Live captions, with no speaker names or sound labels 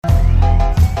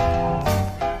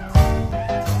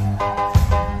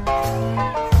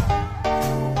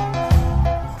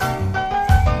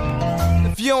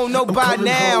know by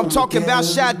now. I'm talking about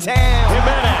Chi-Town.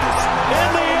 Jimenez in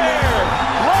the air,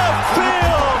 left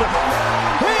field.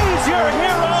 He's your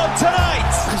hero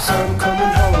tonight. 'Cause I'm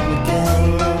coming home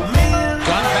again.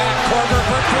 Gun back, Corver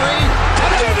for three.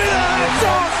 Give me the hot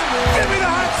sauce. Give me the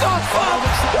hot sauce,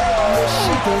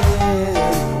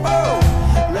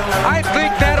 I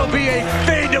think that'll be a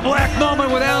fade to black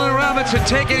moment with Allen Robinson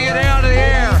taking it out of the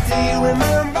air.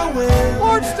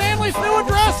 Lord Stanley's new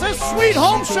address is Sweet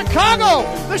Home Chicago.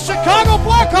 The Chicago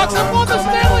Blackhawks have won the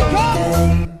Stanley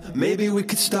Cup. Maybe we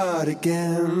could start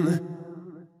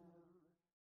again.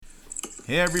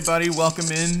 Hey everybody,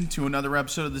 welcome in to another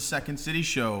episode of the Second City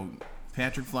Show.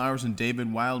 Patrick Flowers and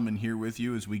David Wildman here with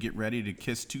you as we get ready to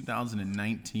kiss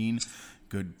 2019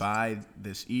 goodbye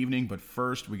this evening. But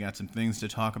first, we got some things to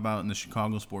talk about in the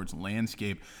Chicago sports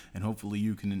landscape, and hopefully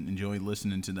you can enjoy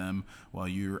listening to them while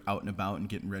you're out and about and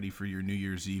getting ready for your New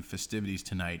Year's Eve festivities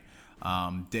tonight.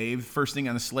 Dave, first thing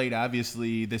on the slate,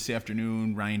 obviously this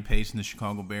afternoon, Ryan Pace and the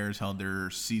Chicago Bears held their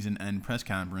season-end press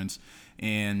conference,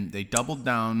 and they doubled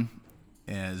down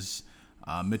as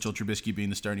Mitchell Trubisky being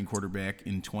the starting quarterback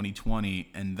in 2020.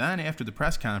 And then after the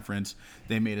press conference,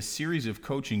 they made a series of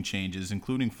coaching changes,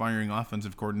 including firing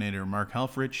offensive coordinator Mark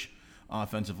Helfrich,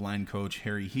 offensive line coach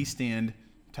Harry Hiestand,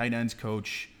 tight ends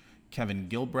coach Kevin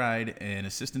Gilbride, and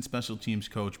assistant special teams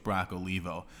coach Brock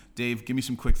Olivo. Dave, give me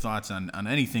some quick thoughts on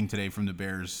anything today from the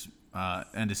Bears'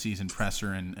 end-of-season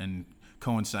presser and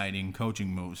coinciding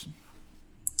coaching moves.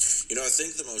 You know, I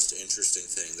think the most interesting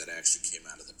thing that actually came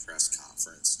out of the press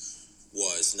conference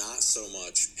was not so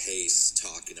much Pace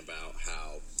talking about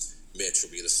how Mitch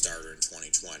will be the starter in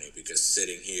 2020, because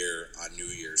sitting here on New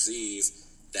Year's Eve,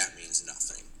 that means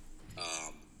nothing.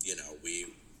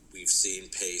 We've seen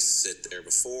Pace sit there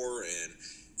before and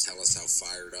tell us how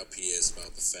fired up he is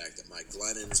about the fact that Mike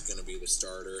Glennon's going to be the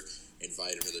starter,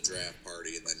 invite him to the draft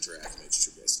party, and then draft Mitch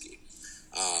Trubisky.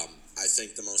 I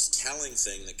think the most telling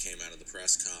thing that came out of the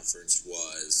press conference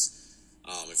was,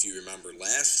 if you remember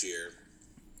last year,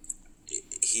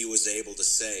 he was able to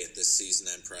say at this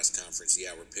season-end press conference,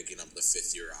 yeah, we're picking up the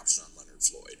fifth-year option on Leonard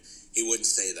Floyd. He wouldn't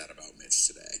say that about Mitch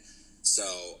today.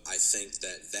 So I think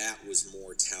that was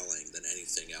more telling than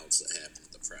anything else that happened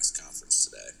at the press conference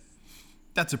today.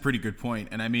 That's a pretty good point.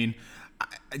 And I mean,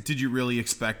 did you really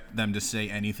expect them to say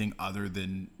anything other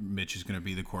than Mitch is going to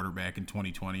be the quarterback in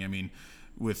 2020? I mean,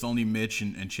 with only Mitch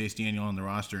and Chase Daniel on the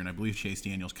roster, and I believe Chase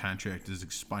Daniel's contract is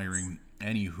expiring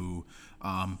anywho,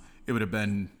 it would have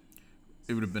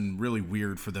been really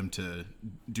weird for them to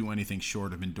do anything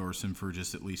short of endorse him for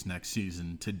just at least next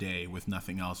season today, with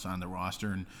nothing else on the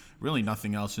roster and really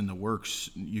nothing else in the works.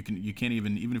 You can't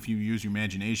even if you use your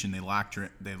imagination, they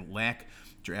lack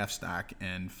draft stock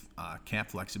and cap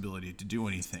flexibility to do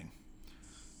anything.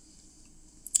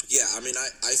 Yeah, I mean,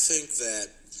 I think that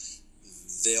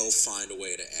they'll find a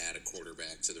way to add a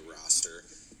quarterback to the roster.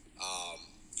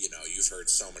 You've heard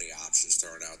so many options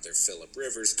thrown out there: Phillip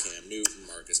Rivers, Cam Newton,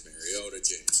 Marcus Mariota,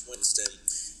 James Winston.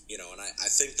 And I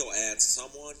think they'll add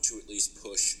someone to at least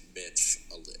push Mitch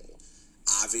a little.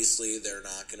 Obviously, they're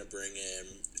not going to bring in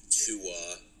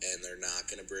Tua, and they're not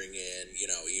going to bring in,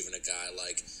 even a guy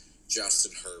like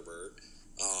Justin Herbert.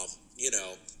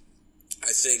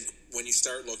 I think when you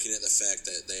start looking at the fact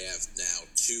that they have now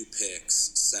 2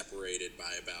 picks separated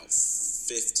by about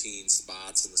 15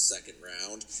 spots in the second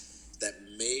round, that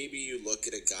maybe you look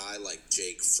at a guy like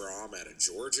Jake Fromm out of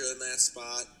Georgia in that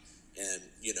spot, and,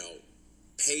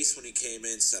 Pace, when he came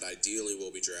in, said ideally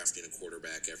we'll be drafting a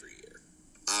quarterback every year.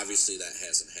 Obviously that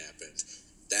hasn't happened.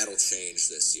 That'll change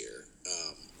this year.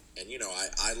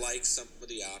 I like some of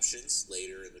the options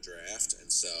later in the draft,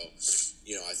 and so,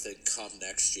 I think come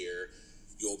next year,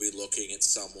 you'll be looking at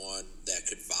someone that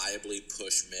could viably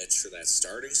push Mitch for that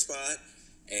starting spot,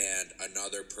 and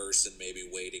another person maybe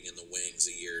waiting in the wings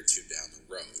a year or two down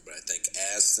the road. But I think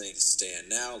as things stand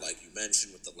now, like you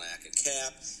mentioned, with the lack of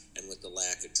cap and with the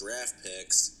lack of draft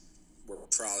picks, we're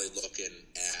probably looking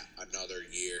at another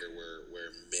year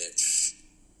where Mitch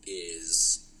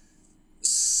is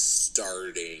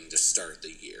starting to start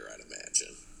the year, I'd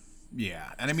imagine.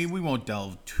 Yeah, and I mean, we won't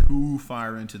delve too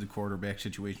far into the quarterback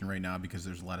situation right now because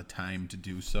there's a lot of time to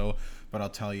do so. But I'll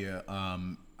tell you,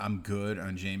 I'm good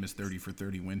on Jameis 30 for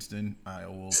 30 Winston. I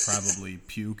will probably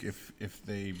puke if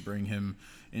they bring him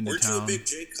into town. Weren't you a big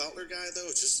Jay Cutler guy, though?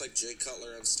 It's just like Jay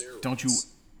Cutler on steroids. Don't you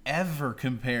ever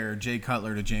compare Jay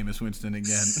Cutler to Jameis Winston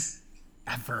again.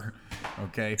 Ever.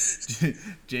 Okay?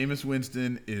 Jameis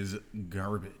Winston is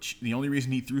garbage. The only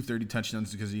reason he threw 30 touchdowns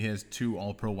is because he has 2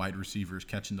 all-pro wide receivers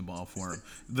catching the ball for him.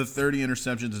 The 30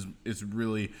 interceptions is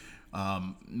really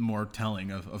more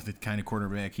telling of the kind of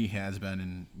quarterback he has been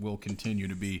and will continue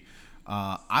to be.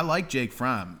 I like Jake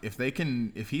Fromm.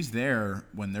 If he's there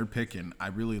when they're picking, I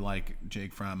really like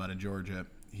Jake Fromm out of Georgia.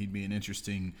 He'd be an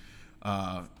interesting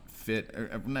fit.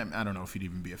 I don't know if he'd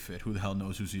even be a fit. Who the hell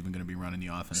knows who's even going to be running the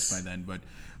offense by then? But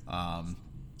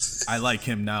I like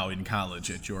him now in college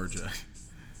at Georgia.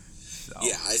 So.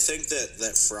 Yeah, I think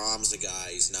that Fromm's a guy.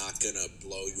 He's not going to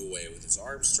blow you away with his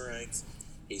arm strength.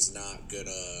 He's not going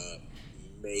to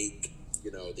make,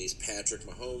 these Patrick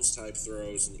Mahomes type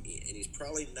throws, and he's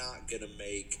probably not going to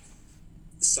make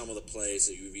some of the plays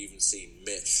that you've even seen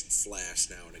Mitch flash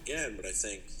now and again. But I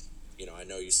think, I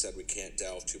know you said we can't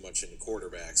delve too much into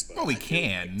quarterbacks, but we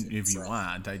can if you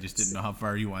want. I just didn't know how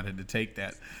far you wanted to take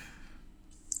that.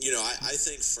 I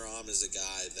think Fromm is a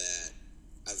guy that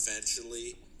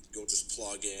eventually you'll just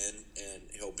plug in and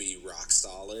he'll be rock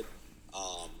solid.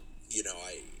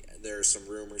 There are some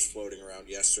rumors floating around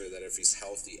yesterday that if he's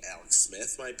healthy, Alex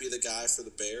Smith might be the guy for the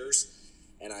Bears.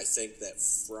 And I think that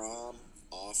Fromm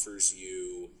offers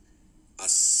you a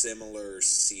similar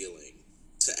ceiling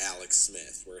to Alex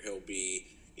Smith, where he'll be,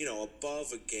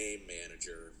 above a game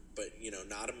manager, but,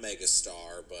 not a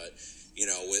megastar, but,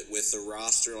 with the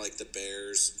roster like the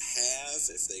Bears have,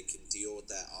 if they can deal with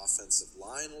that offensive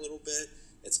line a little bit,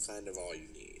 it's kind of all you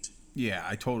need. Yeah,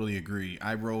 I totally agree.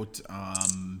 I wrote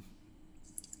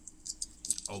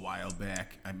a while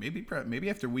back, maybe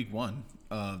after week 1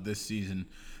 of this season,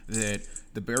 that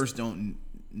the Bears don't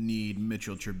need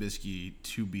Mitchell Trubisky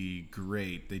to be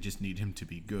great. They just need him to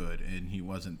be good, and he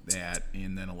wasn't that.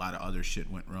 And then a lot of other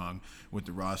shit went wrong with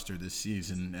the roster this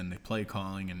season and the play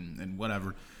calling and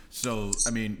whatever. So,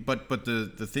 but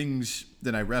the things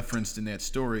that I referenced in that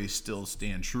story still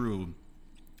stand true.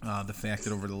 The fact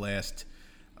that over the last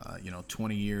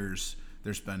 20 years,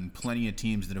 there's been plenty of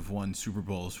teams that have won Super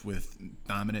Bowls with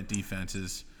dominant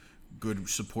defenses, good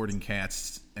supporting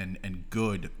casts, and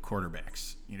good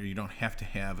quarterbacks. You don't have to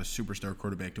have a superstar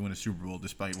quarterback to win a Super Bowl,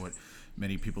 despite what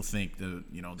many people think. The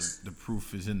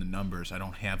proof is in the numbers. I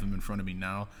don't have them in front of me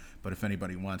now, but if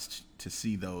anybody wants to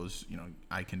see those,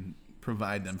 I can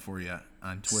provide them for you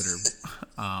on Twitter.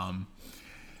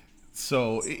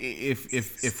 So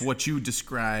if what you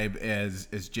describe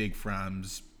as Jake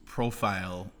Fromm's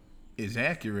profile is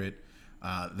accurate,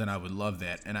 then I would love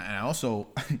that. And I also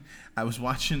I was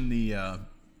watching the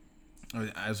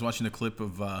clip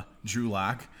of Drew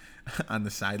Lock on the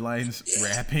sidelines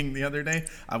rapping the other day.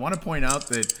 I want to point out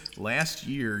that last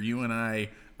year you and I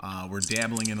were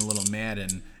dabbling in a little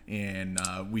Madden, and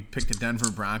we picked the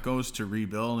Denver Broncos to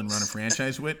rebuild and run a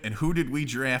franchise with. And who did we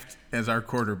draft as our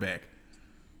quarterback?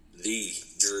 The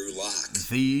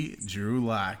Drew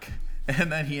Lock.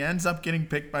 And then he ends up getting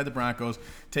picked by the Broncos,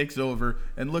 takes over,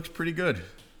 and looks pretty good.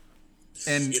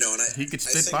 And, he could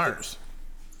spit bars.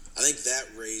 I think that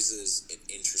raises an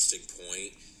interesting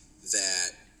point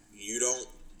that you don't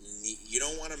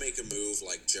want to make a move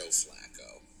like Joe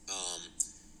Flacco.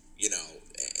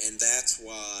 And that's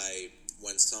why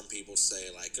when some people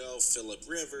say like, oh, Phillip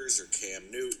Rivers or Cam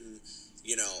Newton,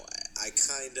 I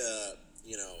kind of,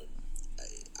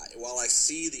 while I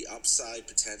see the upside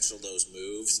potential of those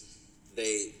moves,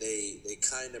 they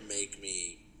kind of make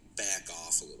me back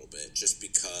off a little bit, just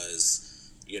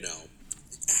because,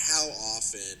 how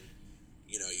often,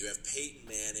 you have Peyton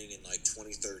Manning in like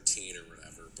 2013 or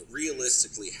whatever, but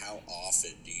realistically, how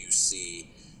often do you see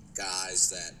guys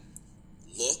that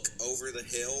look over the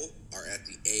hill, are at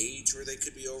the age where they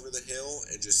could be over the hill,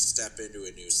 and just step into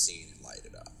a new scene and light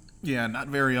it up? Yeah, not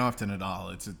very often at all.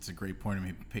 It's a great point.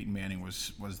 Peyton Manning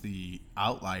was the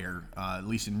outlier, at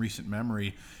least in recent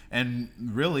memory, and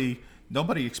really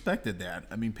nobody expected that.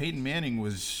 Peyton Manning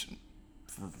was,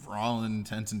 for all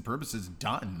intents and purposes,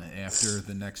 done after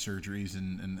the neck surgeries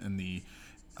and the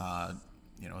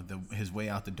his way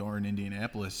out the door in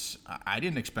Indianapolis. I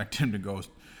didn't expect him to go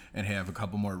and have a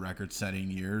couple more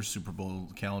record-setting years, Super Bowl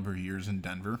caliber years in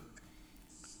Denver.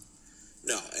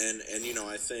 No, and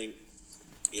I think.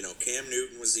 Cam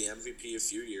Newton was the MVP a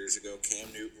few years ago.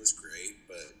 Cam Newton was great,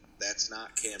 but that's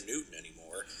not Cam Newton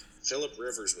anymore. Phillip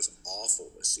Rivers was awful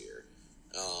this year.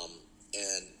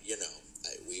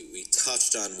 We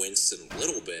touched on Winston a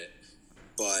little bit,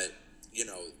 but,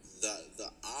 the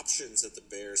options that the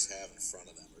Bears have in front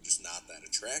of them are just not that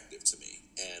attractive to me.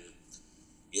 And,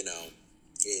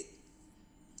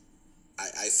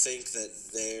 I think that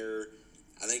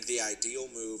I think the ideal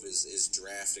move is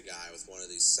draft a guy with one of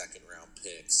these second-round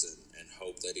picks and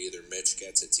hope that either Mitch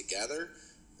gets it together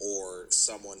or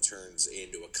someone turns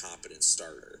into a competent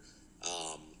starter.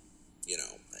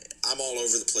 I'm all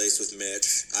over the place with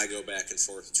Mitch. I go back and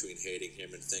forth between hating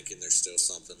him and thinking there's still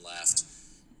something left.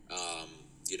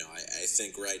 I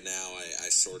think right now I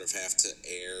sort of have to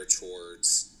err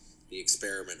towards, the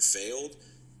experiment failed,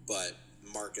 but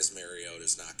Marcus Mariota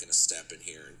is not going to step in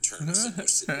here and turn us into a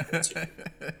Super Bowl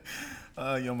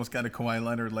team. You almost got a Kawhi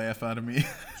Leonard laugh out of me.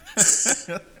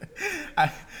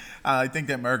 I think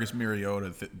that Marcus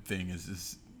Mariota thing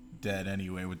is dead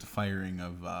anyway with the firing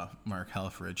of Mark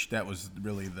Helfrich. That was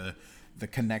really the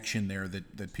connection there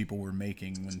that people were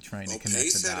making when trying to connect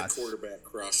Pace the dots. had a quarterback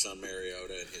crush on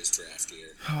Mariota in his draft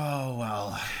year. Oh,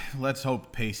 well, let's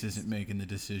hope Pace isn't making the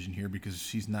decision here because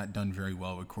he's not done very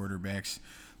well with quarterbacks.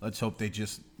 Let's hope they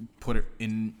just put it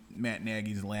in Matt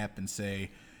Nagy's lap and say,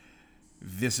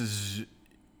 these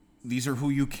are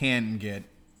who you can get.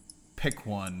 Pick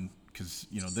one because,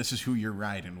 this is who you're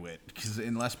riding with. Because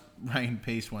unless Ryan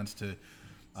Pace wants to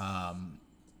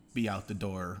be out the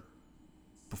door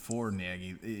before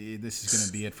Nagy, this is going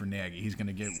to be it for Nagy. He's going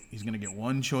to get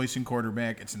one choice in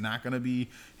quarterback. It's not going to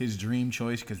be his dream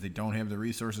choice because they don't have the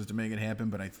resources to make it happen.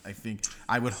 But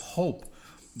I would hope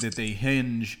that they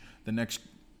hinge the next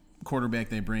quarterback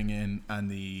they bring in on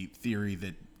the theory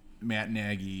that Matt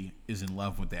Nagy is in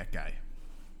love with that guy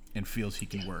and feels he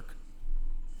can work.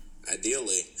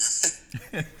 Ideally.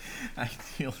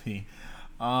 Ideally.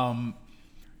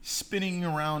 Spinning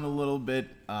around a little bit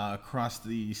across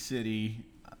the city,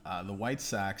 the White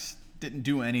Sox didn't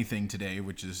do anything today,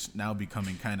 which is now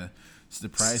becoming kind of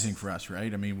surprising for us,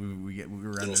 right? I mean, we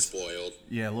were on this, spoiled.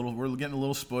 Yeah, we're getting a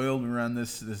little spoiled. We were on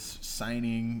this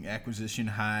signing acquisition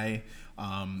high,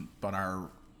 but our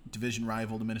division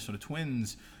rival, the Minnesota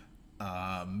Twins,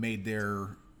 made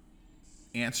their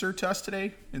answer to us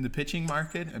today in the pitching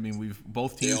market. I mean,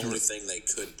 both teams. The only thing they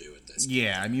could do at this point.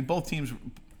 Yeah, I mean, both teams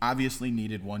obviously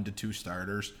needed 1 to 2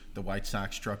 starters. The White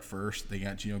Sox struck first. They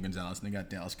got Gio Gonzalez and they got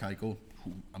Dallas Keuchel,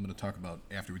 who I'm going to talk about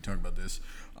after we talk about this.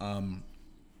 And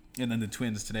then the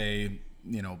Twins today,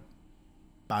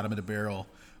 bottom of the barrel,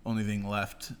 only thing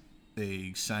left,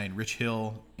 they signed Rich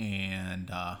Hill and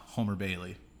Homer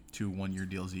Bailey, 2 one-year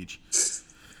deals each.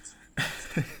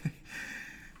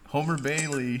 Homer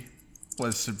Bailey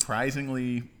was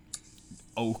surprisingly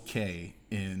okay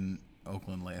in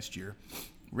Oakland last year.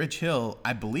 Rich Hill,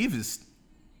 I believe, is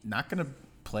not going to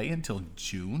play until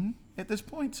June at this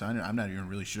point, so I'm not even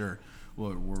really sure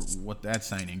what that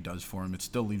signing does for him. It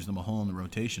still leaves them a hole in the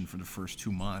rotation for the first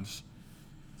 2 months.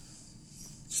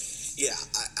 Yeah,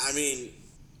 I mean,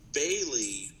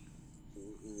 Bailey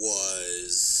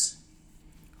was,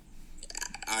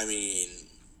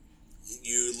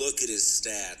 you look at his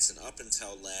stats, and up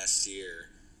until last year,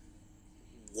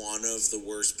 one of the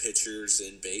worst pitchers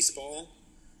in baseball.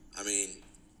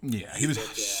 Yeah, he was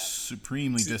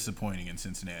supremely disappointing in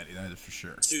Cincinnati, that is for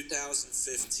sure.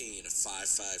 2015, a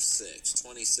 5.56.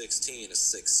 2016, a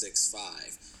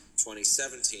 6.65.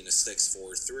 2017, a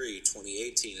 6.43.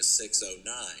 2018, a 6.09.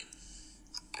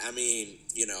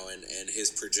 And his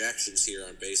projections here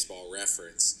on Baseball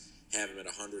Reference have him at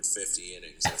 150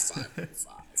 innings at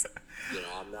 5.5.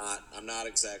 I'm not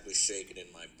exactly shaking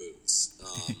in my boots.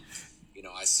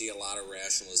 I see a lot of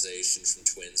rationalization from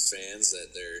Twins fans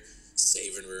that they're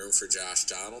saving room for Josh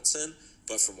Donaldson,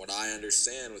 but from what I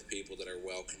understand with people that are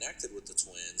well connected with the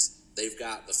Twins, they've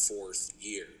got the 4th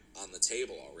year on the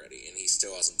table already, and he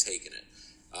still hasn't taken it.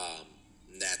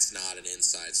 That's not an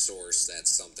inside source. That's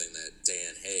something that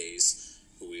Dan Hayes,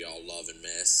 who we all love and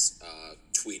miss,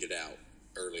 tweeted out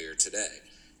earlier today.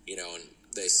 And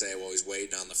they say, well, he's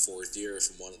waiting on the 4th year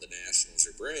from one of the Nationals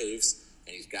or Braves,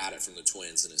 and he's got it from the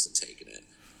Twins and isn't taking it.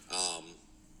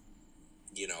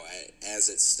 As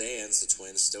it stands, the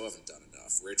Twins still haven't done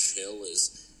enough. Rich Hill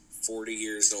is 40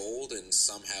 years old and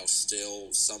somehow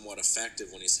still somewhat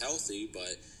effective when he's healthy,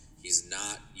 but he's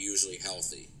not usually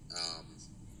healthy.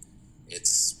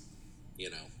 It's,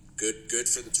 good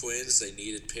for the Twins. They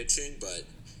needed pitching, but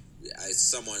I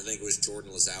think it was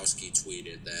Jordan Lazowski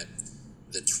tweeted that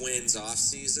the Twins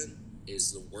offseason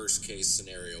is the worst case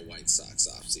scenario White Sox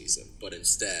offseason, but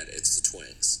instead it's the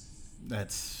Twins.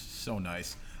 That's so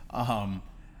nice.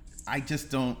 I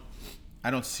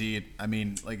don't see it. I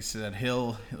mean, like I said,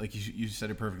 Hill, like you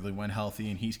said it perfectly, when healthy,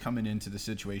 and he's coming into the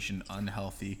situation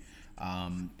unhealthy.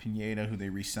 Pineda, who they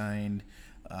re-signed,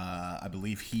 I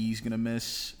believe he's going to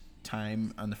miss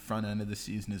time on the front end of the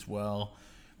season as well.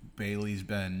 Bailey's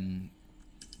been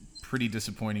pretty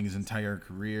disappointing his entire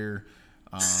career.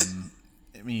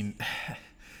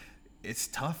 It's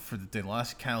tough for they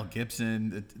lost Kyle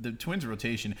Gibson. The Twins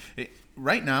rotation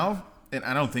right now, and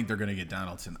I don't think they're going to get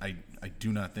Donaldson. I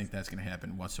do not think that's going to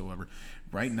happen whatsoever.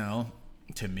 Right now,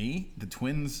 to me, the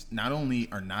Twins not only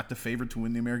are not the favorite to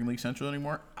win the American League Central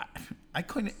anymore, I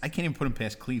can't even put them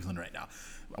past Cleveland right now.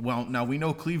 Well, now we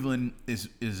know Cleveland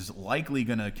is likely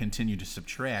going to continue to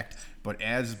subtract, but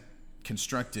as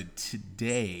constructed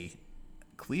today,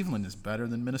 Cleveland is better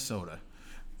than Minnesota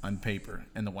on paper,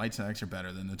 and the White Sox are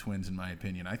better than the Twins, in my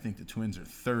opinion. I think the Twins are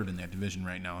third in that division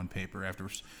right now on paper after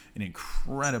an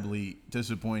incredibly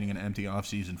disappointing and empty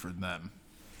offseason for them.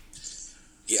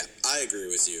 Yeah, I agree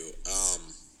with you.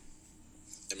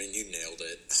 I mean, you nailed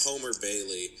it. Homer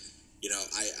Bailey,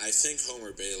 I think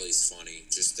Homer Bailey's funny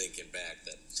just thinking back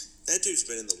that dude's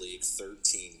been in the league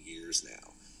 13 years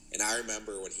now. And I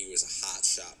remember when he was a hot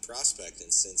shot prospect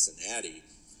in Cincinnati,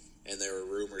 and there were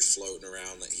rumors floating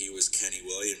around that he was Kenny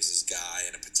Williams' guy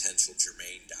and a potential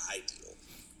Jermaine Dye deal.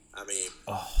 I mean,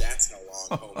 that's how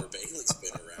long Homer Bailey's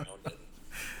been around. And,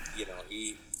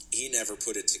 he never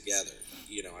put it together.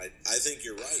 I think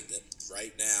you're right that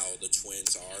right now the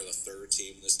Twins are the third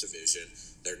team in this division.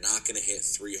 They're not going to hit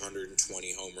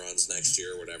 320 home runs next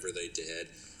year, whatever they did.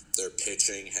 Their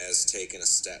pitching has taken a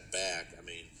step back. I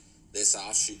mean, this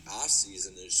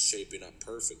off-season is shaping up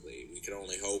perfectly. We can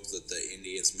only hope that the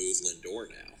Indians move Lindor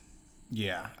now.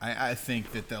 Yeah, I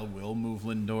think that they will move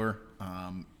Lindor.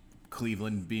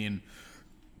 Cleveland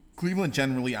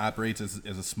generally operates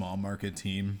as a small market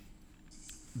team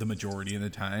the majority of the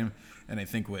time, and I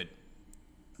think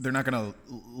they're not going to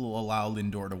allow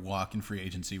Lindor to walk in free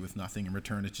agency with nothing in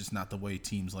return. It's just not the way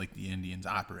teams like the Indians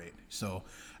operate. So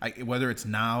whether it's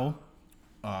now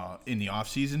in the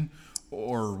offseason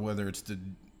or whether it's the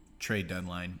trade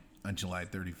deadline on July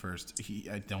 31st,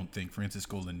 I don't think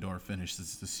Francisco Lindor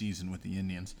finishes the season with the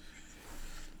Indians.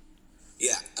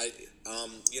 Yeah,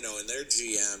 and their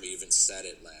GM even said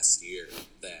it last year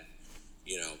that,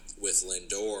 with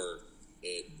Lindor,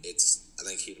 I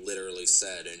think he literally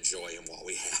said, enjoy him while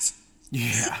we have.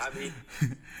 Yeah. I mean,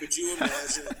 could you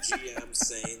imagine a GM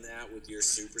saying that with your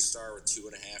superstar with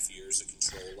 2.5 years of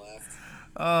control left?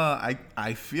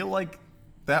 I feel like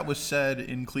that was said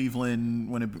in Cleveland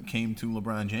when it came to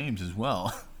LeBron James as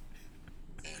well.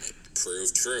 And it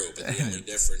proved true, but the only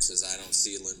difference is I don't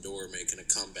see Lindor making a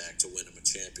comeback to win him a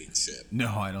championship. No,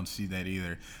 I don't see that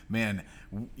either. Man,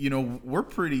 we're a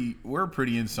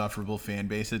pretty insufferable fan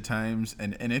base at times,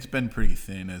 and it's been pretty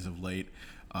thin as of late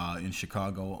in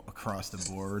Chicago across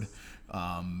the board.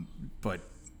 But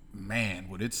man,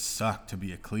 would it suck to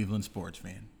be a Cleveland sports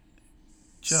fan?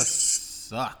 Just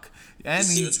suck. You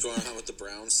see what's going on with the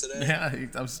Browns today? Yeah,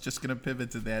 I was just going to pivot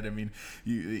to that. I mean,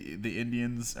 the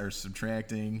Indians are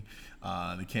subtracting.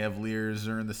 The Cavaliers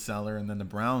are in the cellar. And then the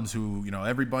Browns, who,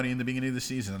 everybody in the beginning of the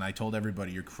season, and I told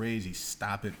everybody, you're crazy.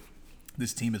 Stop it.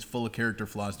 This team is full of character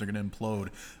flaws. They're going to implode.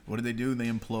 What did they do? They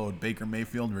implode. Baker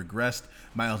Mayfield regressed.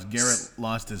 Myles Garrett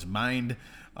lost his mind.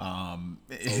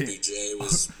 OBJ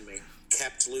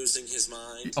kept losing his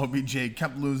mind. OBJ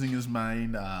kept losing his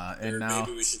mind, and now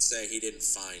maybe we should say he didn't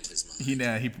find his mind. He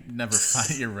never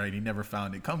found. You're right. He never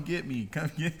found it. Come get me.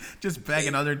 Just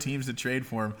begging other teams to trade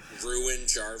for him. Ruin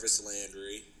Jarvis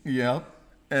Landry. Yep.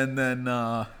 And then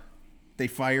they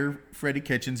fire Freddie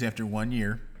Kitchens after 1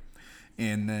 year,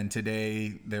 and then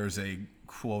today there's a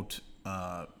quote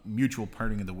mutual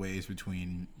parting of the ways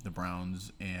between the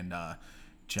Browns and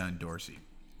John Dorsey.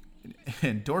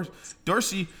 And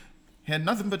Dorsey had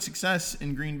nothing but success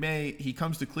in Green Bay. He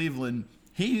comes to Cleveland.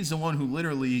 He's the one who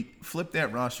literally flipped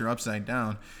that roster upside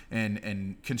down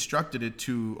and constructed it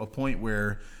to a point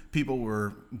where people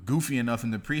were goofy enough in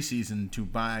the preseason to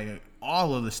buy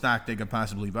all of the stock they could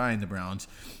possibly buy in the Browns.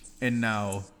 And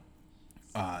now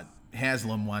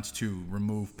Haslam wants to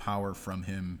remove power from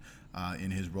him in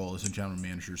his role as a general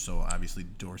manager. So obviously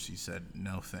Dorsey said,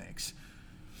 no thanks.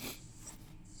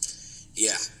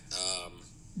 Yeah.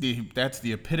 That's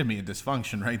the epitome of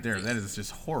dysfunction right there. That is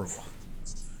just horrible.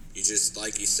 You just,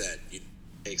 like you said, you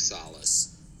take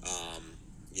solace.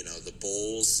 The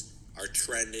Bulls are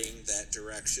trending that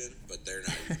direction, but they're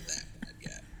not even that bad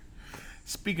yet.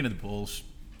 Speaking of the Bulls,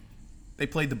 they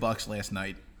played the Bucks last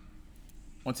night.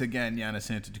 Once again, Giannis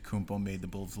Antetokounmpo made the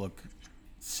Bulls look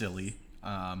silly.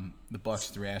 The Bucks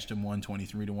thrashed them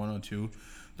 123-102.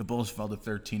 The Bulls fell to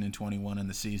 13-21 in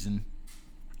the season.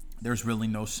 There's really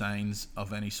no signs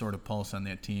of any sort of pulse on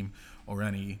that team or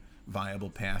any viable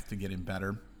path to getting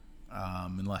better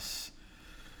unless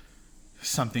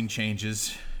something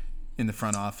changes in the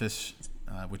front office,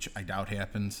 which I doubt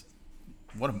happens.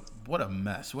 What a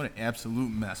mess. What an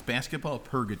absolute mess. Basketball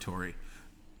purgatory.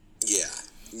 Yeah.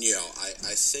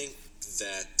 I think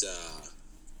that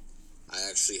I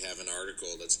actually have an article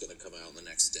that's going to come out the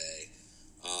next day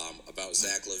about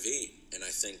Zach LaVine. And I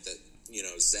think that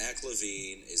Zach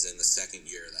LaVine is in the second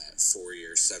year of that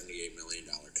 4-year, $78 million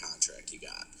contract he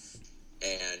got.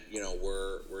 And,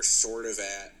 we're sort of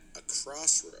at a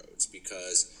crossroads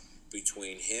because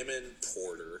between him and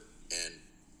Porter, and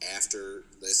after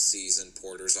this season,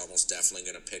 Porter's almost definitely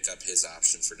going to pick up his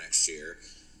option for next year.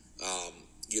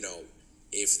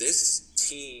 if this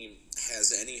team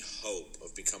has any hope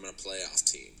of becoming a playoff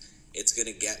team, it's going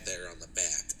to get there on the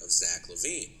back of Zach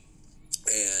LaVine.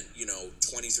 And,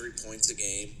 23 points a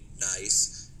game,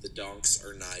 nice. The dunks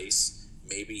are nice.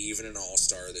 Maybe even an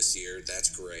all-star this year. That's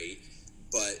great.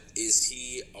 But is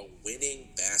he a winning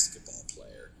basketball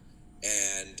player?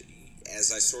 And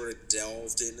as I sort of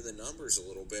delved into the numbers a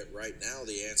little bit right now,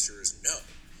 the answer is no.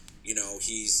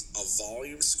 He's a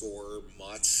volume scorer,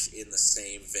 much in the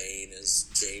same vein as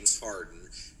James Harden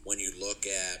when you look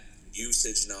at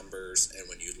usage numbers and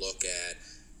when you look at,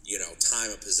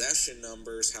 time of possession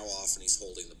numbers, how often he's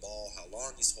holding the ball, how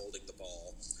long he's holding the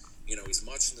ball. He's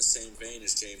much in the same vein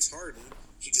as James Harden.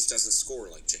 He just doesn't score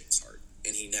like James Harden,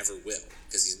 and he never will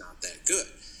because he's not that good.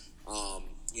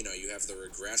 You have the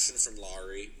regression from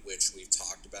Lowry, which we've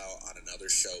talked about on another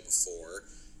show before.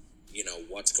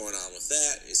 What's going on with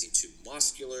that? Is he too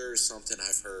muscular? Something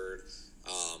I've heard.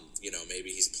 Maybe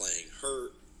he's playing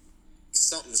hurt.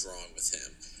 Something's wrong with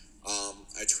him.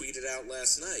 I tweeted out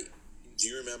last night. Do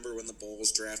you remember when the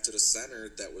Bulls drafted a center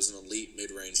that was an elite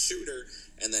mid-range shooter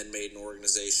and then made an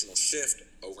organizational shift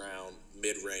around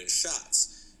mid-range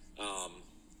shots?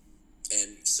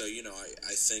 And so,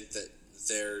 I think that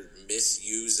they're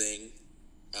misusing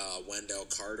Wendell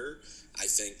Carter. I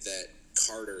think that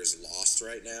Carter is lost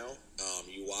right now.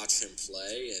 You watch him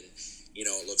play, and,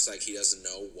 it looks like he doesn't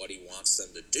know what he wants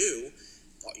them to do,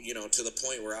 to the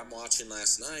point where I'm watching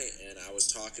last night, and I was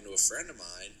talking to a friend of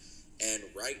mine, and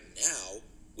right now,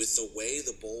 with the way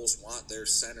the Bulls want their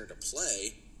center to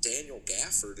play, Daniel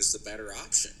Gafford is the better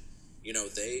option.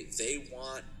 They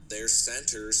want their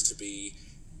centers to be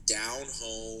down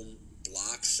home,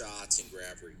 block shots, and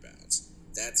grab rebounds.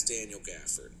 That's Daniel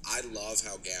Gafford. I love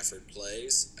how Gafford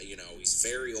plays. He's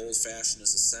very old-fashioned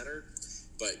as a center,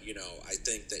 but, I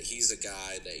think that he's a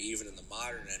guy that even in the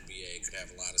modern NBA could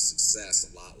have a lot of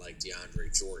success, a lot like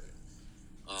DeAndre Jordan.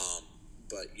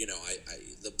 But,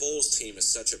 the Bulls team is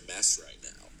such a mess right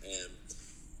now, and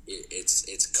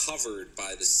it's covered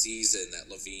by the season that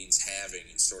LaVine's having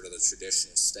in sort of the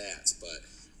traditional stats. But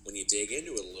when you dig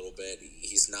into it a little bit,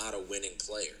 he's not a winning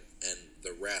player, and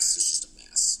the rest is just a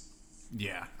mess.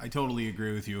 Yeah, I totally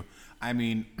agree with you. I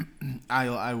mean,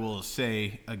 I will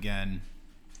say again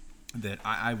that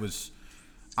I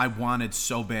wanted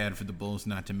so bad for the Bulls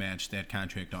not to match that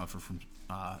contract offer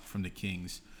from the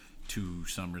Kings 2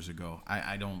 summers ago.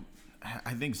 I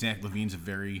think Zach LaVine's a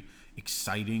very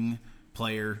exciting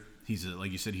player. He's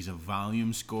like you said, he's a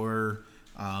volume scorer.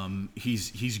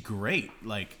 He's great,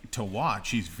 to watch.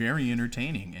 He's very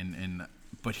entertaining,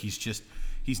 but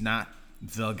he's not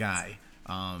the guy.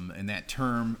 And that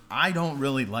term, I don't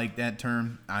really like that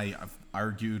term. I've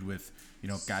argued with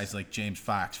guys like James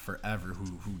Fox forever,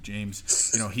 who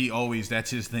James, he always, that's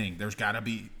his thing. There's got to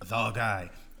be the guy,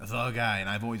 and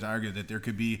I've always argued that there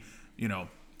could be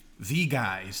the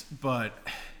guys, but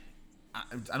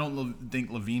I don't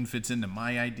think LaVine fits into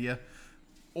my idea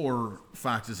or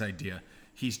Fox's idea.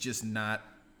 He's just not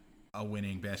a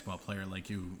winning basketball player like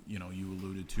you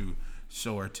alluded to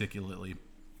so articulately.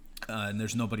 And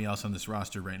there's nobody else on this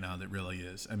roster right now that really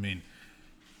is. I mean,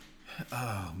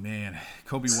 oh man,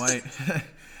 Kobe White.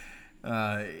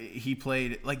 He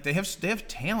played they have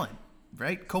talent,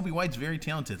 right? Kobe White's very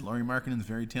talented. Lauri Markkanen's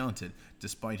very talented.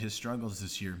 Despite his struggles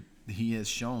this year, he has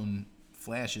shown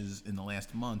flashes in the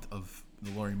last month of the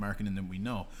Lauri Markkanen that we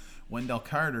know. Wendell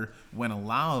Carter, when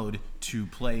allowed to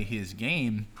play his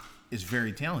game, is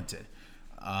very talented.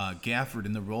 Gafford,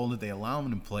 in the role that they allow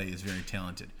him to play, is very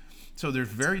talented. So there's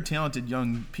very talented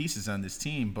young pieces on this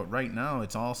team, but right now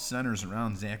it's all centers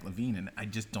around Zach LaVine, and I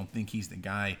just don't think he's the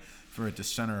guy for it to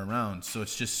center around. So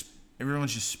it's just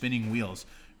everyone's just spinning wheels,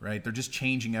 right? They're just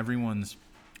changing everyone's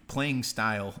playing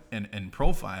style and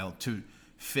profile to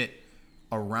fit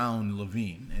around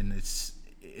LaVine, and it's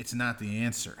not the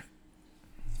answer.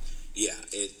 Yeah,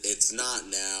 it's not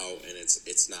now, and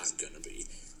it's not going to be.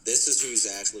 This is who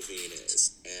Zach LaVine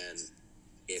is, and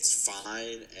it's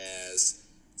fine as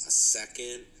a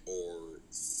second or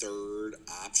third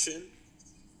option,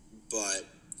 but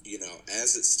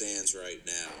as it stands right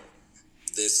now,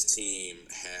 this team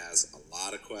has a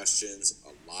lot of questions,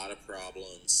 a lot of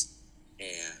problems,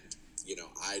 and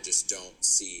I just don't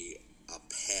see a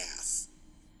path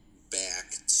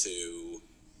back to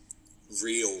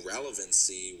real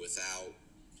relevancy without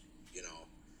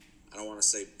I don't want to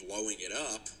say blowing it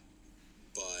up,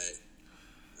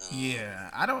 but yeah,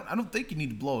 I don't think you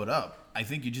need to blow it up. I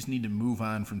think you just need to move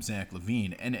on from Zach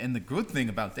LaVine. And the good thing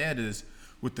about that is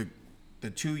with the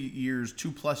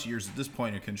 2 plus years at this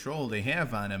point of control they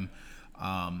have on him,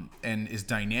 and as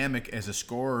dynamic as a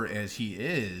scorer as he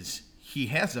is, he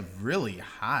has a really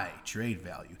high trade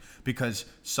value because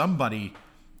somebody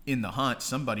in the hunt,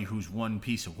 somebody who's one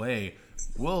piece away,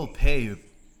 will pay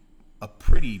a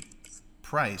pretty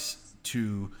price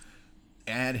to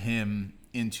add him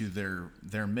into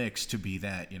their mix to be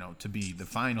that, to be the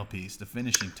final piece, the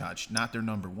finishing touch, not their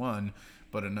number one,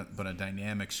 but a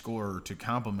dynamic scorer to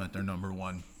complement their number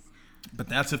one. But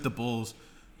that's if the Bulls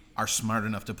are smart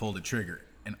enough to pull the trigger,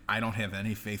 and I don't have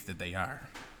any faith that they are.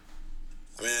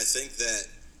 I mean, I think that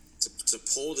to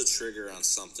pull the trigger on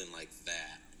something like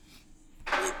that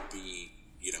would be,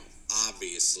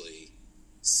 obviously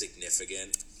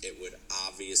significant. It would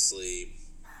obviously,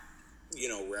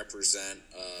 represent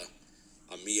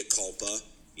a mea culpa.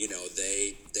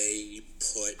 They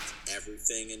put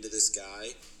everything into this guy.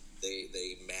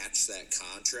 They matched that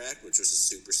contract, which was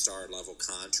a superstar level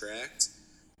contract.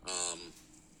 And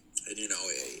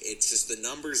it's just the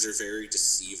numbers are very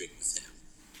deceiving with him.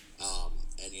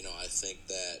 I think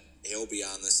that he'll be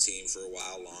on this team for a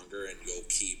while longer, and you'll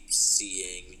keep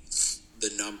seeing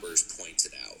the numbers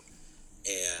pointed out.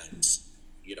 And,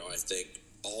 I think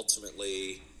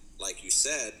ultimately, like you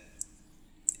said,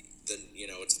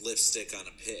 it's lipstick on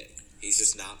a pig. He's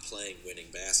just not playing winning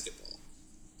basketball.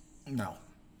 No.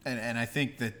 And I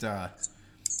think that,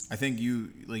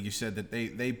 you, like you said, that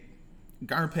they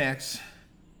Garpax,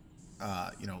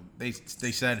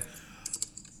 they said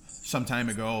some time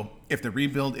ago, if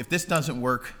this doesn't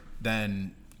work,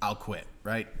 then I'll quit,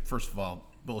 right? First of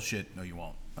all, bullshit. No, you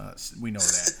won't. We know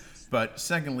that. But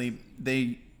secondly,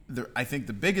 I think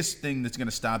the biggest thing that's going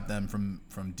to stop them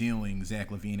from dealing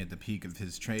Zach LaVine at the peak of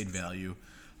his trade value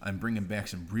and bringing back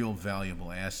some real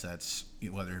valuable assets,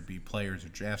 whether it be players or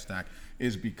draft stock,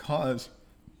 is because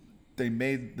they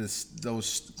made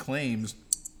those claims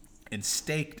and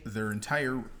staked their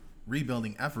entire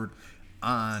rebuilding effort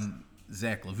on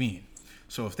Zach LaVine.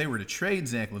 So if they were to trade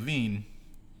Zach LaVine,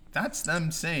 that's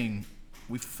them saying,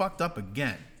 we fucked up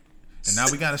again, and now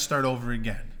we got to start over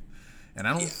again. And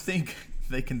I don't think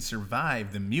they can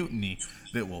survive the mutiny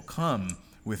that will come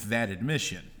with that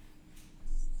admission.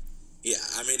 Yeah,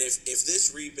 I mean, if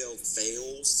this rebuild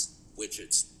fails, which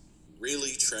it's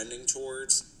really trending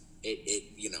towards,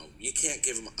 you can't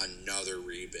give them another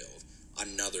rebuild,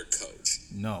 another coach.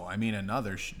 No, I mean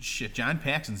another shit. John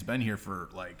Paxson's been here for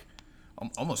like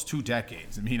almost 2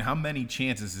 decades. I mean, how many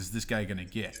chances is this guy gonna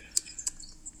get?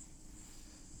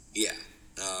 Yeah.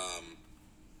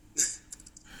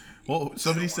 Well,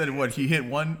 somebody said he hit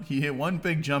one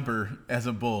big jumper as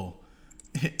a Bull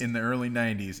in the early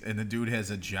 90s, and the dude has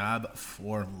a job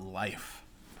for life.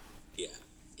 Yeah.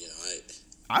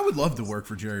 I would love to work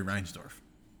for Jerry Reinsdorf.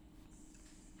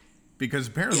 Because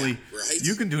apparently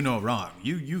you can do no wrong.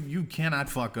 You cannot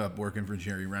fuck up working for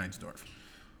Jerry Reinsdorf.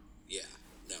 Yeah.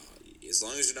 No, as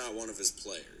long as you're not one of his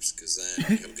players, because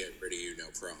then he'll get rid of you no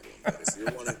problem. But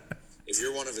if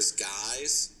you're one of his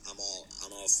guys, I'm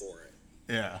all for it.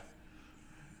 Yeah.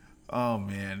 Oh,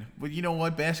 man. But you know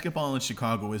what? Basketball in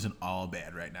Chicago isn't all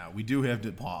bad right now. We do have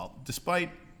DePaul.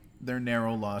 Despite their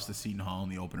narrow loss to Seton Hall in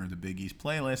the opener of the Big East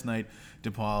play last night,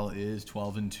 DePaul is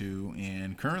 12-2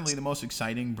 and currently the most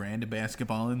exciting brand of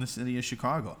basketball in the city of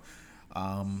Chicago.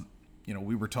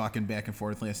 We were talking back and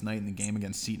forth last night in the game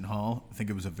against Seton Hall. I think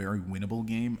it was a very winnable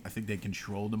game. I think they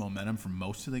controlled the momentum for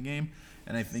most of the game,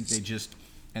 and I think they just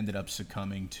ended up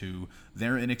succumbing to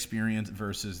their inexperience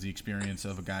versus the experience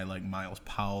of a guy like Miles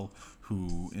Powell,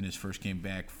 who in his first game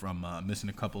back from missing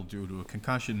a couple due to a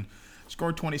concussion,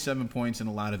 scored 27 points, and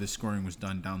a lot of his scoring was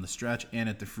done down the stretch and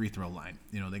at the free throw line.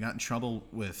 They got in trouble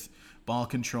with ball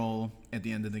control at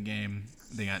the end of the game.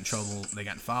 They got in trouble. They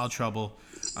got in foul trouble,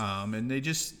 and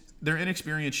their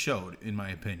inexperience showed, in my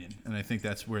opinion. And I think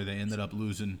that's where they ended up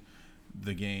losing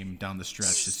the game down the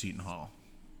stretch to Seton Hall.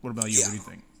 What about you? Yeah. What do you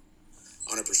think?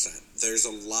 100%. There's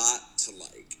a lot to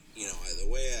like. The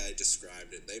way I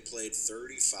described it, they played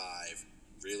 35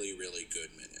 really, really good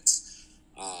minutes.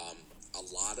 A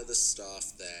lot of the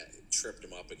stuff that tripped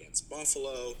them up against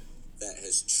Buffalo, that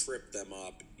has tripped them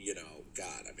up,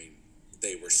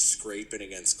 they were scraping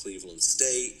against Cleveland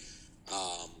State,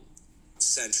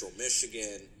 Central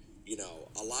Michigan,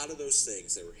 a lot of those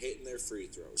things. They were hitting their free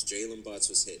throws. Jalen Butts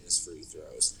was hitting his free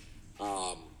throws.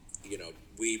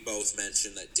 We both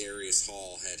mentioned that Darius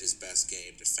Hall had his best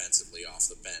game defensively off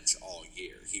the bench all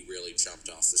year. He really jumped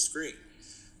off the screen.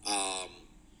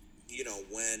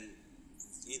 When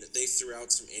they threw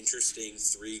out some interesting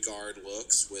 3-guard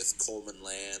looks with Coleman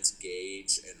Lands,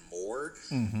 Gage, and Moore.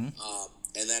 Mm-hmm.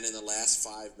 And then in the last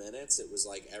 5 minutes, it was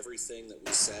like everything that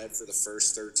we said for the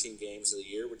first 13 games of the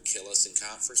year would kill us in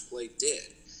conference play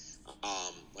did.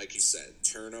 Like you said,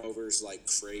 turnovers like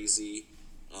crazy.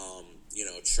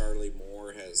 Charlie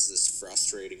Moore has this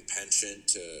frustrating penchant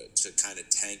to kind of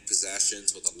tank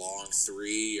possessions with a long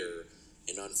three or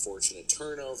an unfortunate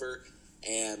turnover.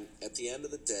 And at the end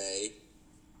of the day,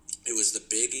 it was the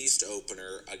Big East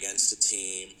opener against a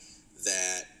team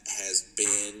that has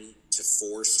been to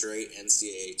 4 straight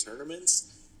NCAA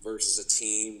tournaments versus a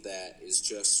team that is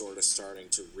just sort of starting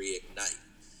to reignite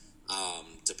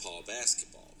DePaul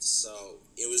basketball. So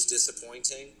it was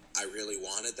disappointing. I really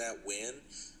wanted that win.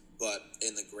 But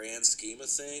in the grand scheme of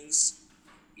things,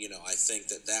 I think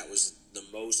that was the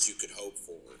most you could hope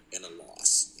for in a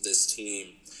loss. This team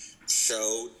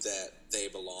showed that they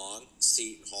belong.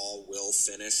 Seton Hall will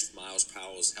finish if Miles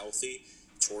Powell is healthy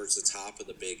towards the top of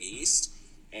the Big East.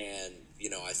 And,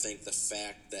 I think the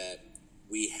fact that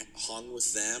we hung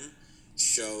with them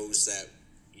shows that,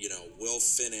 we'll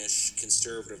finish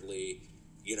conservatively,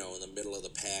 in the middle of the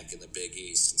pack in the Big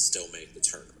East and still make the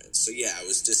tournament. So, yeah, it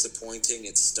was disappointing.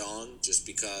 It stung just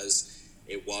because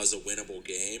it was a winnable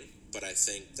game. But I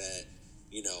think that,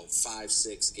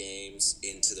 5-6 games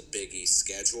into the Big East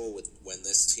schedule when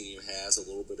this team has a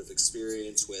little bit of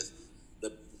experience with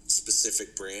the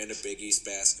specific brand of Big East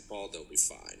basketball, they'll be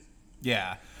fine.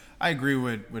 Yeah, I agree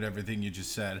with everything you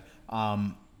just said.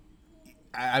 I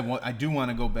do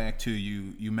want to go back to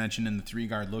you mentioned in the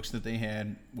 3-guard looks that they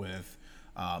had with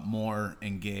Moore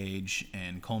and Gage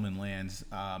and Coleman Lands.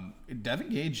 Devin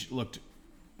Gage looked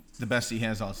the best he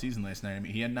has all season last night. I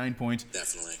mean, he had 9 points,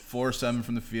 definitely 4-7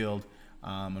 from the field,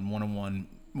 and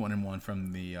 1-1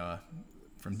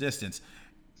 from distance.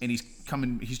 And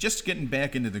he's just getting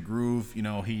back into the groove.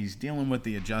 He's dealing with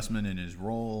the adjustment in his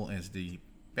role as the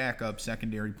backup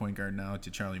secondary point guard now to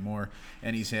Charlie Moore,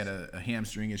 and he's had a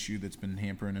hamstring issue that's been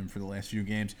hampering him for the last few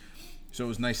games. So it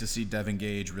was nice to see Devin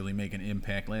Gage really make an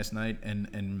impact last night.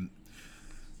 And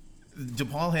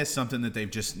DePaul has something that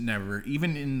they've just never,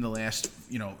 even in the last,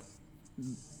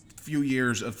 few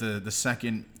years of the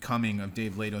second coming of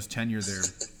Dave Lato's tenure there,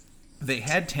 they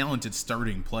had talented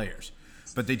starting players,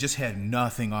 but they just had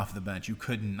nothing off the bench. You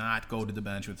could not go to the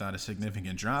bench without a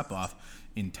significant drop-off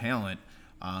in talent,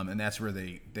 and that's where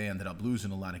they ended up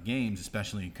losing a lot of games,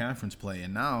 especially in conference play.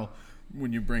 And now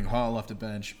when you bring Hall off the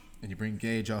bench and you bring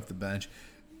Gage off the bench,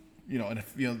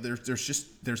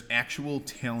 there's actual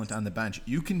talent on the bench.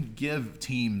 You can give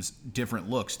teams different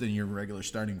looks than your regular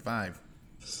starting 5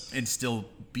 and still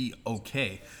be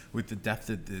okay with the depth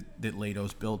that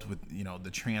Lato's built with, the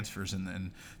transfers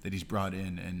and that he's brought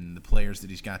in and the players that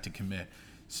he's got to commit.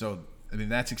 So, I mean,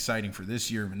 that's exciting for this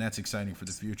year, and that's exciting for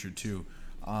the future too.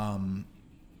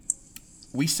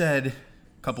 We said a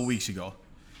couple weeks ago,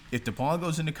 if DePaul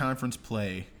goes into conference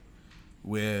play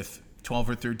with 12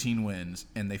 or 13 wins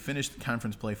and they finish the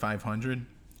conference play 500,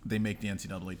 they make the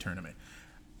NCAA tournament.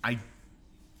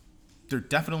 They're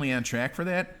definitely on track for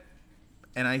that.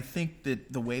 And I think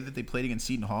that the way that they played against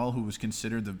Seton Hall, who was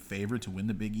considered the favorite to win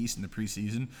the Big East in the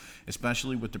preseason,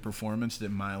 especially with the performance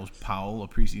that Miles Powell, a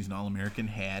preseason All-American,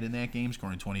 had in that game,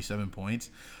 scoring 27 points,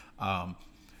 that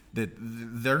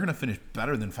they're going to finish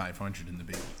better than 500 in the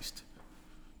Big East.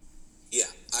 Yeah,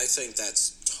 I think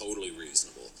that's totally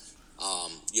reasonable.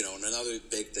 And another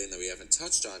big thing that we haven't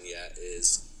touched on yet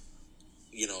is,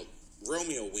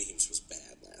 Romeo Weems was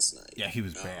bad last night. Yeah, he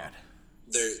was bad.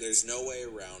 There's no way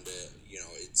around it.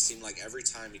 It seemed like every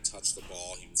time he touched the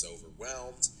ball, he was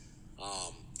overwhelmed.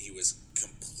 He was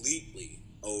completely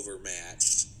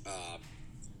overmatched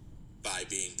by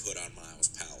being put on Miles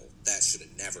Powell. That should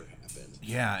have never happened.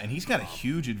 Yeah, and he's got a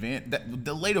huge advantage.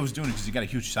 The Lato was doing it because he got a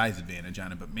huge size advantage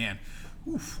on him. But, man,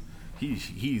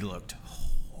 he looked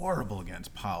horrible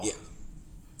against Powell.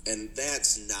 Yeah, and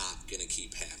that's not going to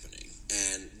keep happening.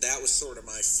 And that was sort of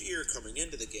my fear coming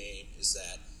into the game, is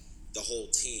that the whole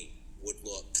team would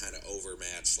look kind of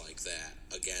overmatched like that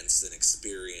against an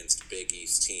experienced Big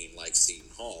East team like Seton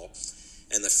Hall.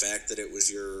 And the fact that it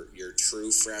was your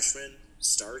true freshman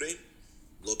starting,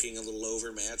 looking a little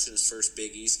overmatched in his first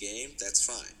Big East game, that's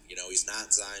fine. He's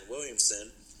not Zion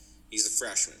Williamson. He's a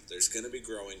freshman. There's going to be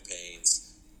growing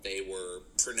pains. They were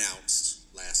pronounced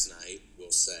last night,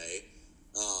 we'll say.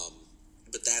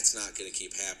 But that's not going to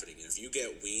keep happening. And if you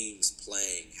get Weems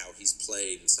playing how he's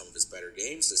played in some of his better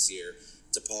games this year,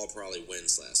 DePaul probably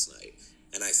wins last night.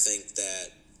 And I think that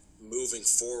moving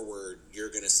forward,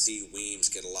 you're going to see Weems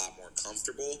get a lot more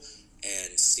comfortable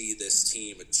and see this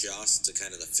team adjust to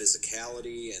kind of the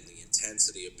physicality and the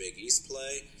intensity of Big East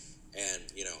play. And,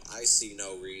 I see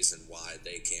no reason why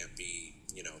they can't be,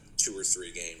 2 or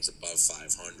 3 games above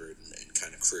 500 and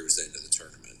kind of cruise into the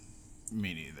tournament.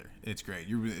 Me neither. It's great.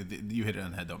 You hit it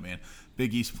on the head, though, man.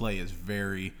 Big East play is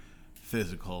very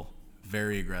physical,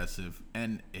 very aggressive,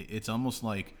 and it's almost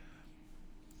like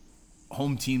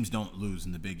home teams don't lose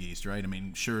in the Big East, right? I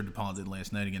mean, sure, DePaul did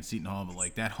last night against Seton Hall, but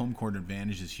like that home court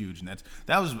advantage is huge, and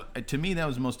that was to me that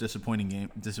was the most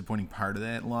disappointing part of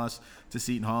that loss to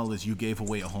Seton Hall is you gave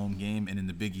away a home game, and in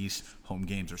the Big East, home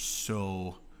games are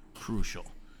so crucial.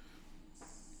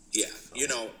 Yeah,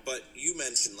 but you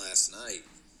mentioned last night,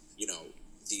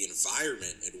 the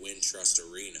environment at Wintrust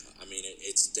Arena. I mean,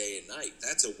 it's day and night.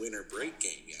 That's a winter break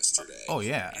game yesterday. Oh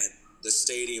yeah, and the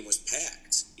stadium was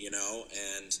packed,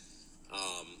 and.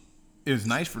 It was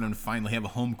nice for them to finally have a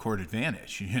home court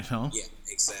advantage, Yeah,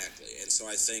 exactly. And so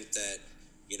I think that,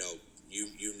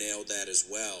 you nailed that as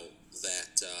well,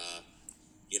 that,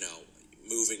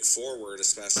 moving forward,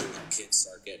 especially when kids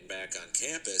start getting back on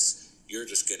campus, you're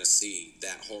just going to see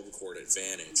that home court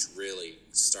advantage really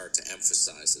start to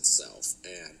emphasize itself.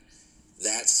 And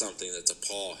that's something that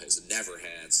DePaul has never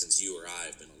had since you or I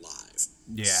have been alive.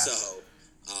 Yeah. So,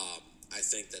 I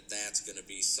think that that's going to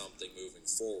be something moving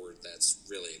forward that's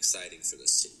really exciting for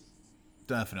this team.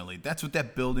 Definitely. That's what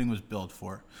that building was built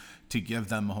for, to give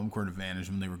them a home court advantage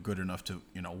when they were good enough to,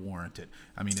 warrant it.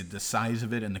 I mean, the size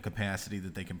of it and the capacity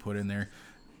that they can put in there,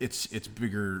 it's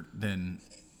bigger than,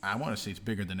 I want to say it's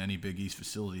bigger than any Big East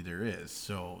facility there is.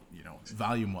 So,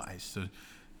 volume-wise. So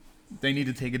they need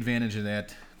to take advantage of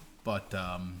that. But,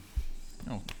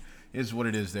 is what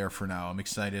it is there for now. I'm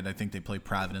excited. I think they play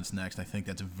Providence next. I think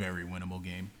that's a very winnable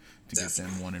game to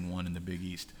Definitely. get them 1-1 in the Big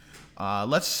East.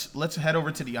 Let's head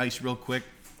over to the ice real quick.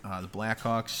 The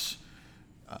Blackhawks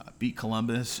beat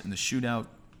Columbus in the shootout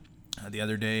the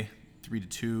other day,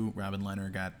 3-2. Robin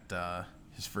Lehner got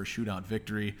his first shootout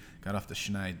victory. Got off the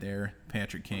schneid there.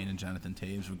 Patrick Kane and Jonathan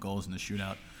Taves with goals in the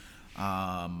shootout.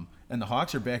 And the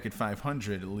Hawks are back at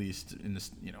 500 at least in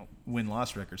this,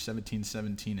 win-loss record,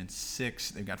 17-17-6.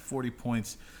 They've got 40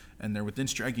 points, and they're within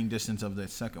striking distance of the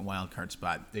second wild card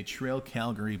spot. They trail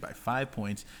Calgary by 5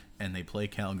 points, and they play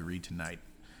Calgary tonight.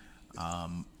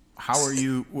 How are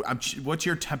you? What's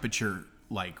your temperature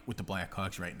like with the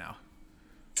Blackhawks right now?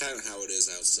 Kind of how it is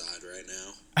outside right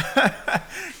now.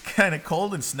 Kind of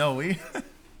cold and snowy.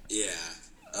 Yeah.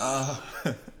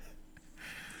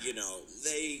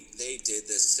 They did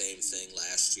this same thing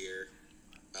last year.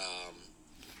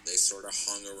 They sort of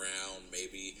hung around,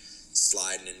 maybe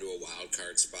sliding into a wild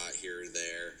card spot here or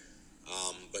there.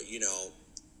 But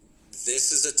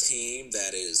this is a team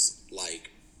that is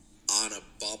like on a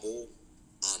bubble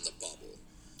on the bubble.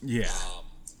 Yeah.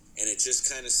 And it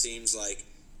just kind of seems like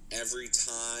every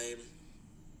time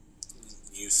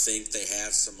you think they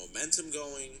have some momentum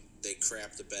going, they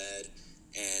crap the bed.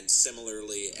 And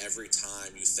similarly, every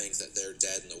time you think that they're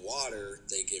dead in the water,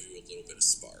 they give you a little bit of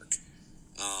spark.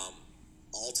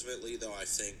 Ultimately, though, I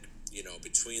think,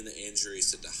 between the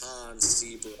injuries to DeHaan,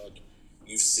 Seabrook,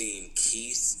 you've seen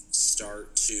Keith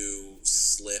start to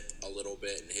slip a little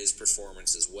bit in his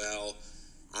performance as well.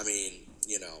 I mean,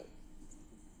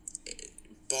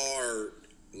 bar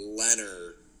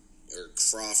Leonard or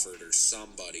Crawford or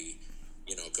somebody,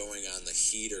 going on the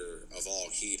heater of all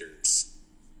heaters,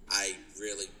 I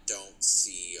really don't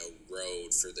see a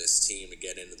road for this team to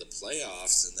get into the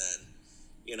playoffs. And then,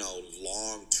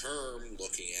 long term,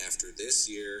 looking after this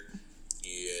year,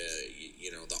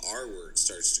 the R word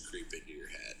starts to creep into your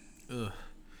head.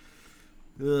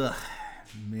 Ugh,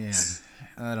 man,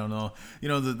 I don't know.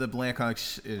 The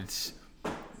Blackhawks. It's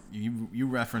you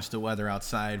referenced the weather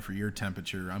outside for your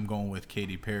temperature. I'm going with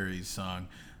Katy Perry's song,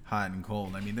 "Hot and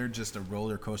Cold." I mean, they're just a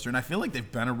roller coaster, and I feel like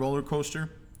they've been a roller coaster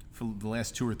for the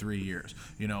last 2 or 3 years.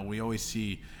 We always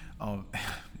see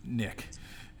Nick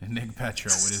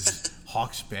Petro with his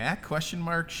Hawks back ?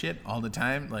 Shit all the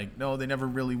time. Like, no, they never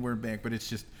really were back, but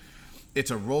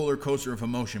it's a roller coaster of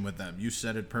emotion with them. You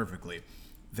said it perfectly.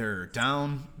 They're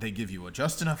down. They give you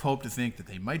just enough hope to think that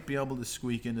they might be able to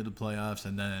squeak into the playoffs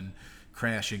and then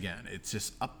crash again. It's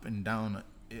just up and down.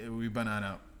 We've been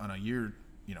on a year,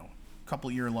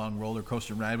 couple year long roller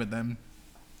coaster ride with them.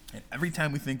 And every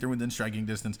time we think they're within striking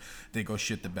distance, they go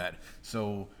shit the bed.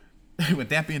 So, with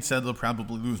that being said, they'll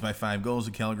probably lose by 5 goals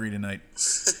to Calgary tonight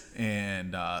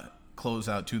and close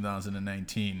out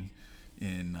 2019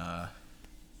 in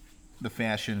the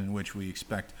fashion in which we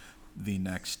expect the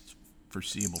next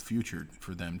foreseeable future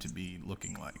for them to be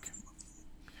looking like.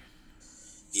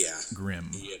 Yeah.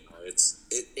 Grim.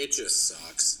 It just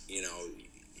sucks.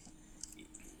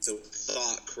 The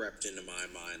thought crept into my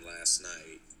mind last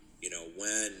night.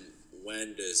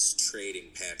 When does trading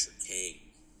Patrick Kane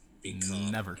become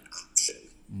an option?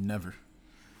 Never.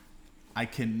 I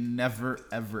can never,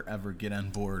 ever, ever get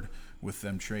on board with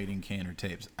them trading Kane or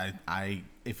Taves.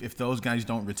 If those guys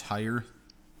don't retire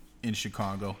in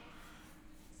Chicago,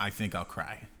 I think I'll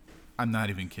cry. I'm not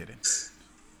even kidding.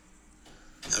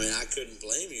 I mean, I couldn't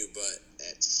blame you, but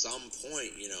at some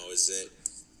point, is it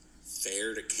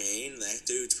fair to Kane? That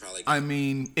dude's probably... I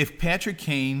mean, if Patrick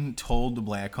Kane told the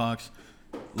Blackhawks,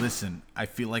 listen, I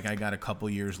feel like I got a couple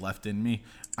years left in me.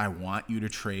 I want you to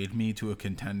trade me to a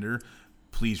contender.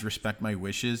 Please respect my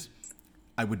wishes.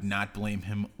 I would not blame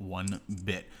him one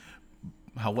bit.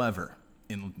 However,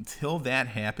 until that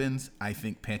happens, I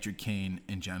think Patrick Kane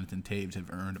and Jonathan Toews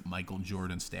have earned Michael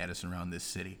Jordan status around this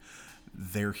city.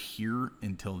 They're here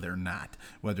until they're not.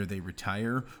 Whether they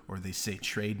retire or they say,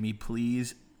 trade me,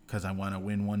 please, because I want to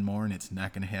win one more, and it's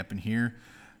not going to happen here.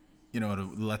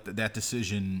 To let that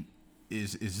decision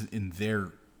is in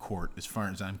their court as far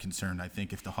as I'm concerned. I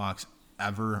think if the Hawks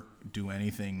ever do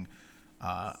anything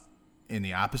in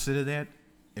the opposite of that,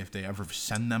 if they ever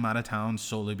send them out of town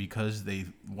solely because they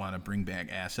want to bring back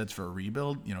assets for a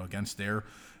rebuild, against their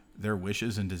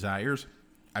wishes and desires,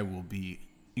 I will be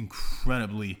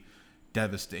incredibly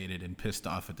devastated and pissed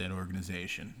off at that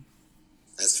organization.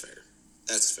 That's fair.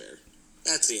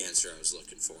 That's the answer I was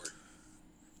looking for.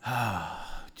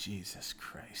 Ah, Jesus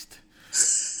Christ.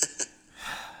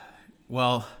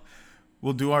 Well,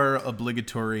 we'll do our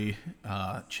obligatory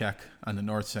check on the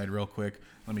north side real quick.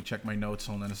 Let me check my notes.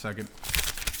 Hold on a second.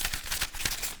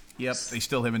 Yep, they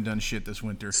still haven't done shit this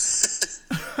winter.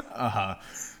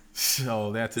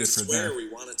 So that's it for them. We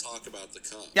want to talk about the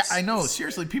Cubs. Yeah, I know.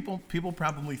 Seriously, people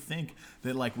probably think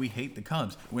that we hate the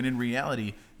Cubs, when in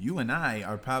reality, you and I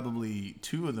are probably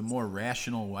two of the more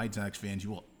rational White Sox fans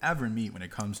you will ever meet when it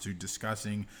comes to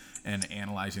discussing and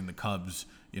analyzing the Cubs,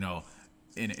 in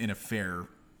a fair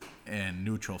and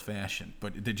neutral fashion.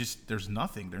 But there's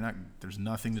nothing. There's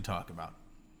nothing to talk about.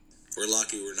 We're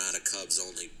lucky we're not a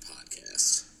Cubs-only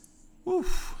podcast.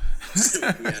 Woof. We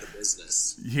had a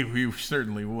business. Yeah, we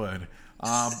certainly would.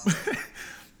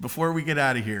 Before we get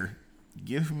out of here,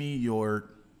 give me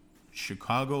your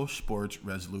Chicago sports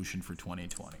resolution for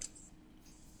 2020.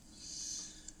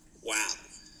 Wow.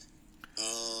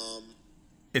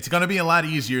 It's going to be a lot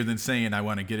easier than saying I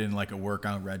want to get in a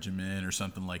workout regimen or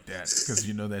something like that,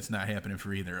 because that's not happening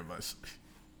for either of us.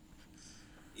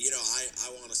 I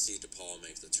want to see DePaul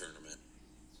make the tournament.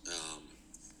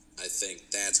 I think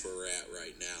that's where we're at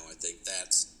right now. I think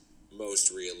that's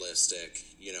most realistic.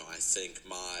 I think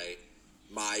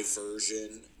my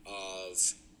version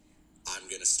of I'm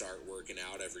going to start working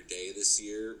out every day this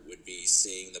year would be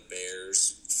seeing the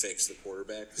Bears fix the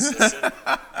quarterback position.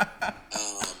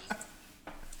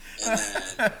 And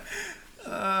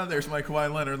then... there's my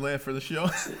Kawhi Leonard laugh for the show.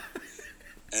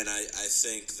 And I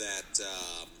think that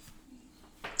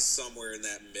somewhere in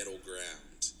that middle ground,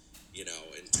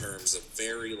 in terms of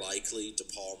very likely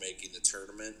DePaul making the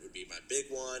tournament would be my big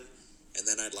one. And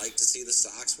then I'd like to see the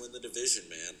Sox win the division,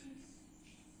 man.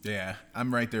 Yeah,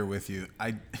 I'm right there with you.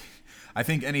 I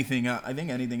think anything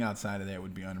outside of that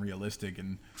would be unrealistic,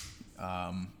 and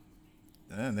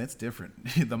that's different.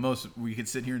 We could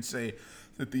sit here and say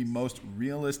that the most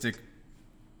realistic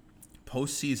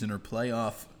postseason or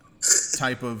playoff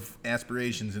type of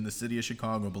aspirations in the city of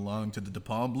Chicago belong to the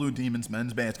DePaul Blue Demons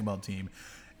men's basketball team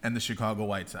and the Chicago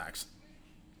White Sox.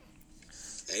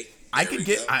 Hey, I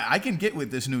can get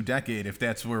with this new decade if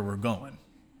that's where we're going.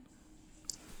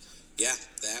 Yeah,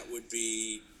 that would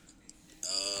be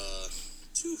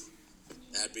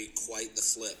that'd be quite the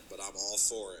flip, but I'm all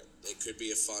for it. It could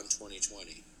be a fun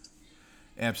 2020.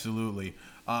 Absolutely.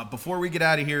 Before we get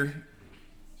out of here,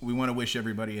 we want to wish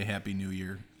everybody a happy new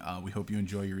year. We hope you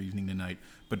enjoy your evening tonight.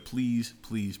 But please,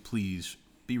 please, please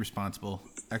be responsible.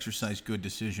 Exercise good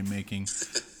decision making.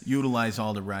 Utilize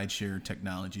all the rideshare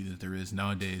technology that there is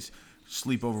nowadays.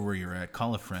 Sleep over where you're at.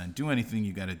 Call a friend. Do anything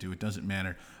you got to do. It doesn't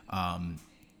matter.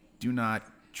 Do not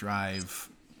drive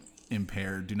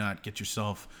impaired. Do not get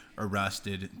yourself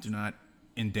arrested. Do not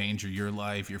endanger your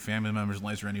life, your family members'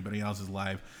 lives, or anybody else's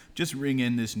life. Just ring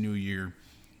in this new year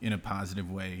in a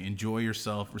positive way. Enjoy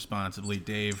yourself responsibly.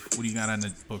 Dave, what do you got on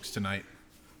the books tonight?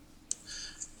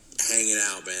 Hanging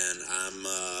out, man. I'm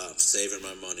saving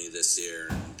my money this year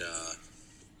and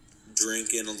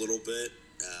drinking a little bit,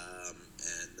 and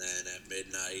then at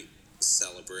midnight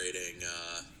celebrating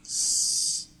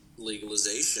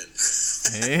legalization.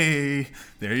 Hey,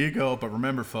 there you go. But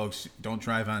remember, folks, don't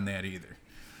drive on that either.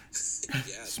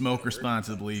 Yeah, smoke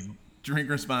responsibly, drink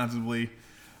responsibly.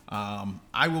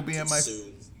 I will be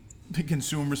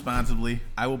consume responsibly.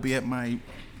 I will be at my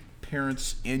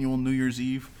parents' annual New Year's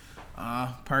Eve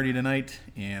party tonight,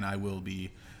 and I will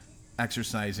be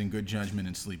exercising good judgment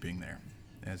and sleeping there.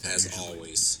 As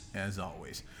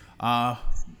always.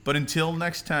 But until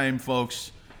next time,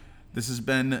 folks, this has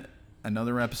been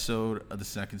another episode of the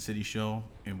Second City Show,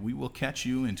 and we will catch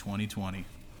you in 2020.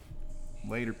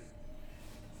 Later.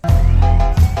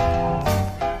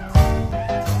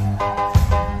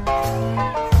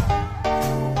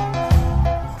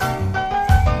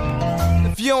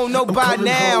 If you don't know by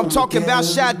now, I'm talking about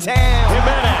Chi-Town.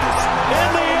 Jimenez in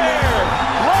the air,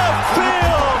 left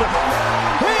field.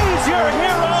 He's your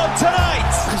hero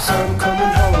tonight. 'Cause I'm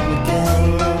coming home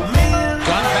again.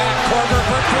 Gun back, Corver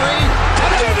for three.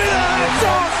 Give me the hot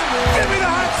sauce! Give me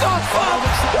the hot sauce,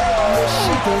 folks!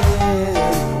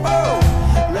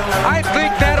 I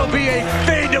think that'll be a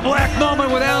fade to black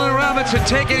moment with Allen Robinson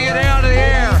taking it out of the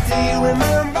air. Do you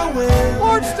remember when?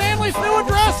 Lord Stanley's new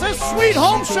address is Sweet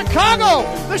Home Chicago.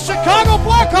 The Chicago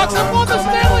Blackhawks have won the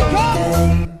Stanley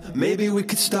Cup. Maybe we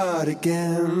could start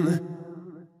again.